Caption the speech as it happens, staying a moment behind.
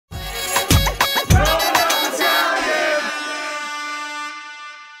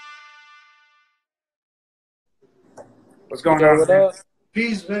What's going Yo, on, what man? up?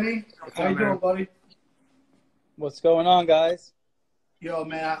 Peace, Vinny. What's How up, you doing, man? buddy? What's going on, guys? Yo,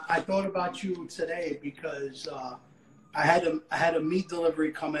 man, I thought about you today because I had a meat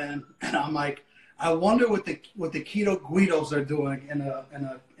delivery come in, and I'm like, I wonder what the keto Guidos are doing in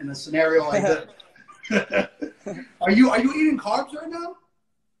a scenario like this. Are you eating carbs right now?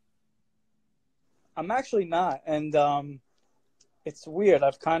 I'm actually not, and it's weird.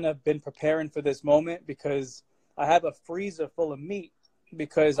 I've kind of been preparing for this moment because I have a freezer full of meat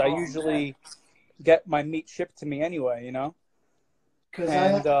because I Oh man, usually get my meat shipped to me anyway, you know? because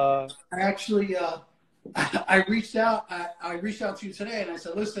And I actually I reached out I reached out to you today and I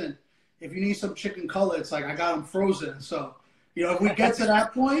said, listen, if you need some chicken cutlets, like I got them frozen. So, if we get to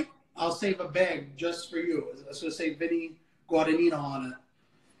that point, I'll save a bag just for you. It's gonna say Vinny Guadagnino on it.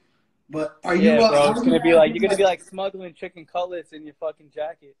 But are you? yeah, bro, How it's are you gonna be like handling you're gonna be like? like smuggling chicken cutlets in your fucking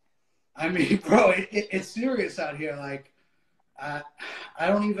jacket. I mean, bro, it's serious out here. Like, I I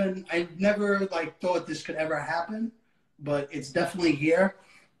don't even. I never like thought this could ever happen, but it's definitely here,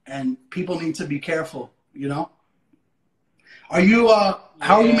 and people need to be careful. Are you?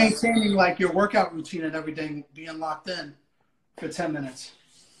 How are you Yeah. maintaining like your workout routine and everything, being locked in for 10 minutes?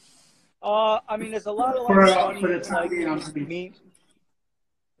 I mean, there's a lot of like For the funny time like being, I'm gonna be me.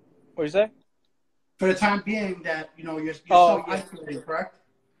 What do you say? for the time being that you're Oh self yeah, isolating, correct?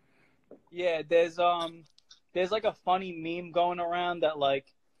 yeah. There's like a funny meme going around that like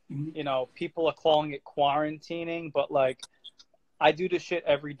Mhm. people are calling it quarantining, but like I do this shit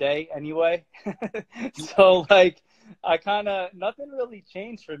every day anyway. So like I kind of nothing really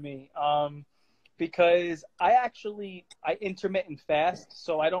changed for me. Because I intermittent fast,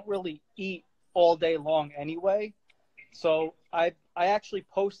 so I don't really eat all day long anyway. So I actually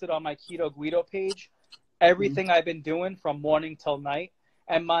posted on my Keto Guido page Mhm. everything I've been doing from morning till night,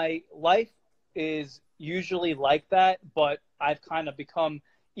 and my life is usually like that, but I've kind of become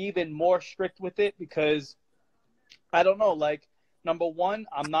even more strict with it because I don't know, like number one,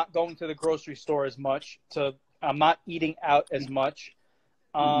 I'm not going to the grocery store as much to I'm not eating out as much.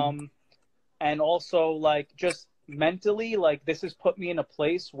 Mhm. Um and also like just mentally like this has put me in a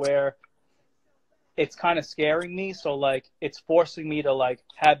place where it's kind of scaring me, so like it's forcing me to like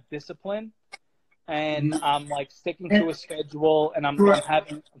have discipline, and Mhm. I'm like sticking And to a schedule, and I'm for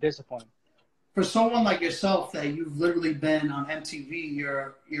having discipline. for someone like yourself that you've literally been on MTV,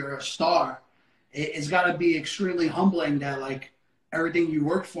 you're a star. It's got to be extremely humbling that like everything you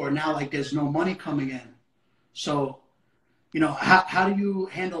worked for now, like there's no money coming in. So how do you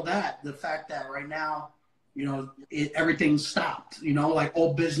handle that? The fact that right now, everything's stopped. Like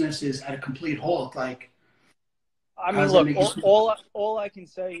all business is at a complete halt. Like, I how mean, does that look, make you feel? all I can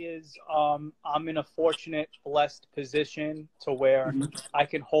say is I'm in a fortunate, blessed position to where Mhm. I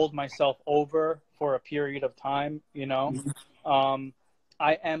can hold myself over for a period of time. Mhm. Um,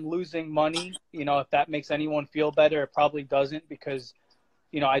 I am losing money. If that makes anyone feel better, it probably doesn't because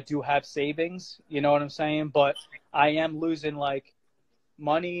I do have savings. You know what I'm saying? But I am losing like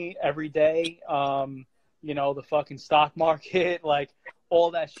money every day. The fucking stock market, like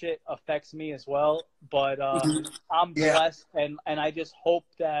all that shit affects me as well. But Mhm. I'm Yeah. blessed, and I just hope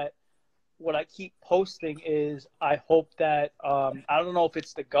that what I keep posting is I hope that I don't know if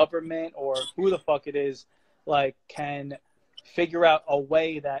it's the government or who the fuck it is, like can figure out a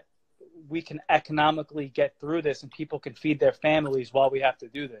way that we can economically get through this and people can feed their families while we have to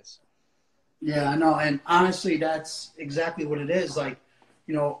do this. Yeah, I know. And honestly, that's exactly what it is. Like,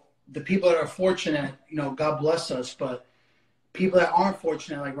 the people that are fortunate, God bless us. But people that aren't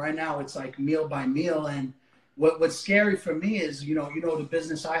fortunate, like right now, it's like meal by meal. And what's scary for me is, the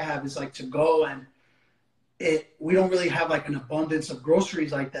business I have is like to go and we don't really have like an abundance of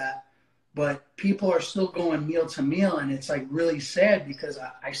groceries like that. But people are still going meal to meal. And it's like really sad because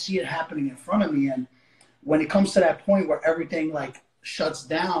I see it happening in front of me. And when it comes to that point where everything like shuts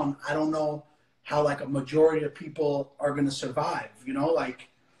down, I don't know how like a majority of people are going to survive. Like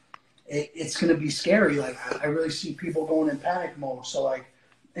it's going to be scary. Like I really see people going in panic mode. So like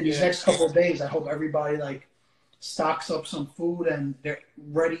in these Yeah. next couple of days, I hope everybody like stocks up some food and they're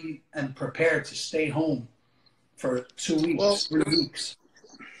ready and prepared to stay home for two Well, weeks, 3 weeks.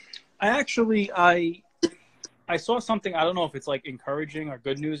 I saw something. I don't know if it's like encouraging or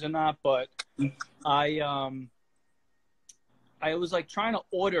good news or not, but I I was like trying to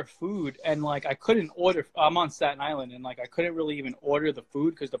order food and like I couldn't order. I'm on Staten Island and like I couldn't really even order the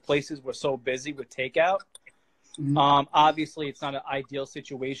food because the places were so busy with takeout. Mm-hmm. Obviously, it's not an ideal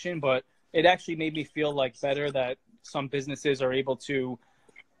situation, but it actually made me feel like better that some businesses are able to,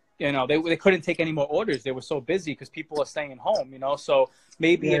 you know, they couldn't take any more orders. They were so busy because people are staying home, you know. So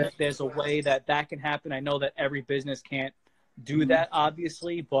maybe if there's a way that can happen, I know that every business can't do that,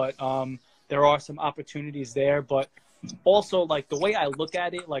 obviously, but there are some opportunities there. But also, like, the way I look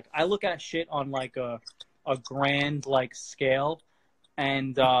at it, like, I look at shit on like a grand like scale,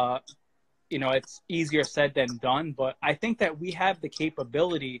 and you know, it's easier said than done. But I think that we have the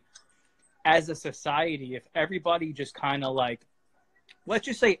capability as a society, if everybody just kind of like, let's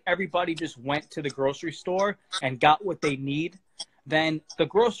just say everybody just went to the grocery store and got what they need, then the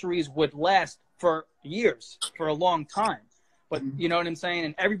groceries would last for years, for a long time. But you know what I'm saying?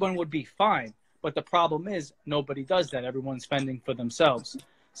 And everyone would be fine. But the problem is nobody does that. Everyone's fending for themselves.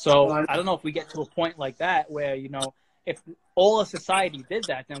 So I don't know if we get to a point like that where, you know, if all of society did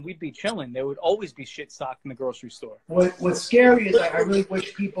that, then we'd be chilling. There would always be shit stocked in the grocery store. What's scary is I really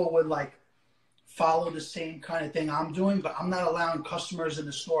wish people would like follow the same kind of thing I'm doing, but I'm not allowing customers in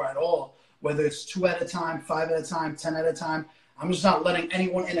the store at all, whether it's 2 at a time, 5 at a time, 10 at a time. I'm just not letting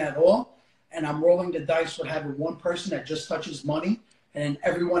anyone in at all. And I'm rolling the dice with having one person that just touches money, and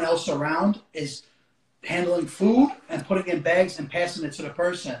everyone else around is handling food and putting in bags and passing it to the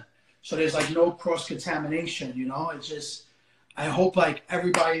person. So there's like no cross-contamination, you know? It's just, I hope like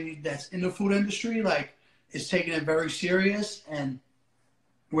everybody that's in the food industry like is taking it very serious, and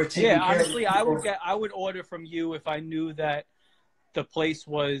we're taking care honestly, of I would order from you if I knew that the place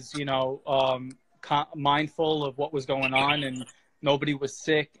was, you know, mindful of what was going on and nobody was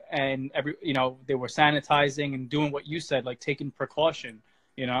sick, and you know, they were sanitizing and doing what you said, like taking precaution,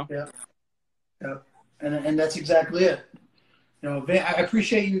 you know? Yeah. And that's exactly it. You know, I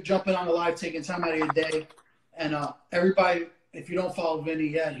appreciate you jumping on the live, taking time out of your day. And everybody, if you don't follow Vinny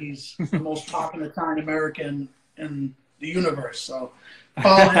yet, he's the most popular Italian American in the universe. So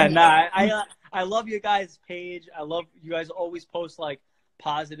follow him. Nah, I love your guys' page. I love you guys always post like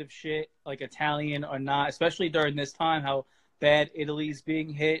positive shit, like Italian or not, especially during this time, how bad Italy's being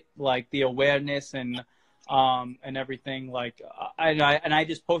hit, like the awareness and everything. Like, I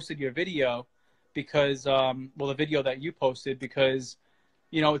just posted your video because, the video that you posted, because,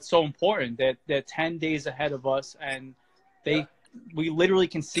 you know, it's so important that they're 10 days ahead of us, and we literally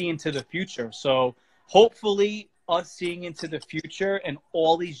can see into the future. So hopefully us seeing into the future and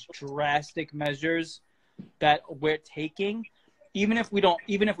all these drastic measures that we're taking, even if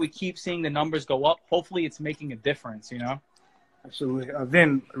we keep seeing the numbers go up, hopefully it's making a difference, you know? Absolutely.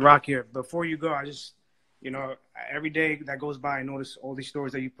 Vin, Rock here. Before you go, I just, you know, every day that goes by, I notice all these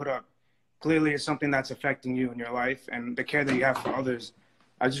stories that you put up. Clearly, it's something that's affecting you in your life and the care that you have for others.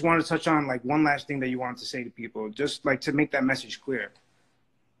 I just wanted to touch on, like, one last thing that you wanted to say to people, just, like, to make that message clear.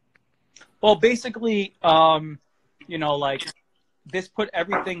 Well, basically, you know, like, this put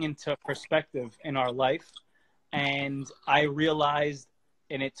everything into perspective in our life. And I realized,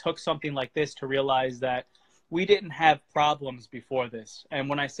 and it took something like this to realize that we didn't have problems before this. And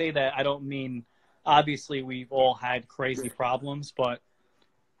when I say that, I don't mean, obviously, we've all had crazy problems, but,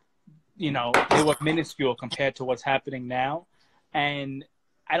 you know, they were minuscule compared to what's happening now. And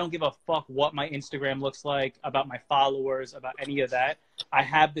I don't give a fuck what my Instagram looks like, about my followers, about any of that. I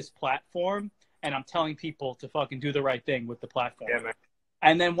have this platform, and I'm telling people to fucking do the right thing with the platform. Yeah, man.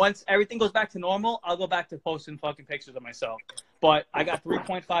 And then once everything goes back to normal, I'll go back to posting fucking pictures of myself. But I got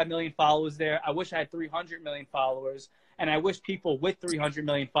 3.5 million followers there. I wish I had 300 million followers. And I wish people with 300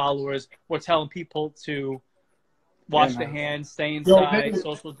 million followers were telling people to wash their hands, stay inside,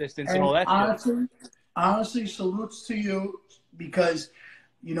 social distance, and all that shit. Honestly, salutes to you, because,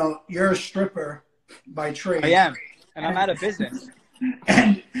 you know, you're a stripper by trade. I am. And I'm out of business.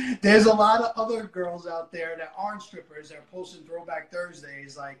 And there's a lot of other girls out there that aren't strippers that are posting Throwback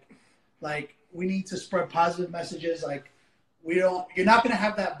Thursdays. Like we need to spread positive messages. Like, you're not going to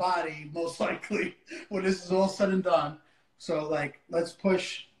have that body, most likely, when this is all said and done. So, like, let's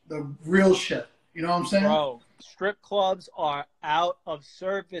push the real shit. You know what I'm saying? Bro, strip clubs are out of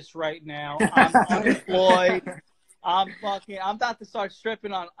service right now. I'm unemployed. I'm about to start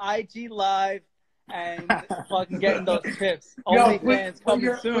stripping on IG Live and fucking getting those tips. OnlyFans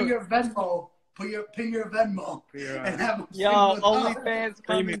coming soon. Put your Venmo. Pin your Venmo. And have OnlyFans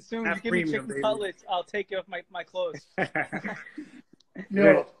coming soon. You give me chicken cutlets, I'll take you off my clothes.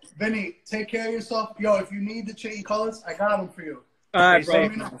 Yo, Vinny, take care of yourself. Yo, if you need the chicken cutlets, I got them for you. All right, bro.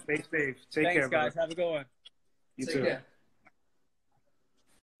 Stay safe. Take Thanks, care, guys. bro. Have a good one. You Take too. care.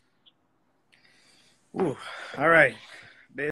 Ooh, all right.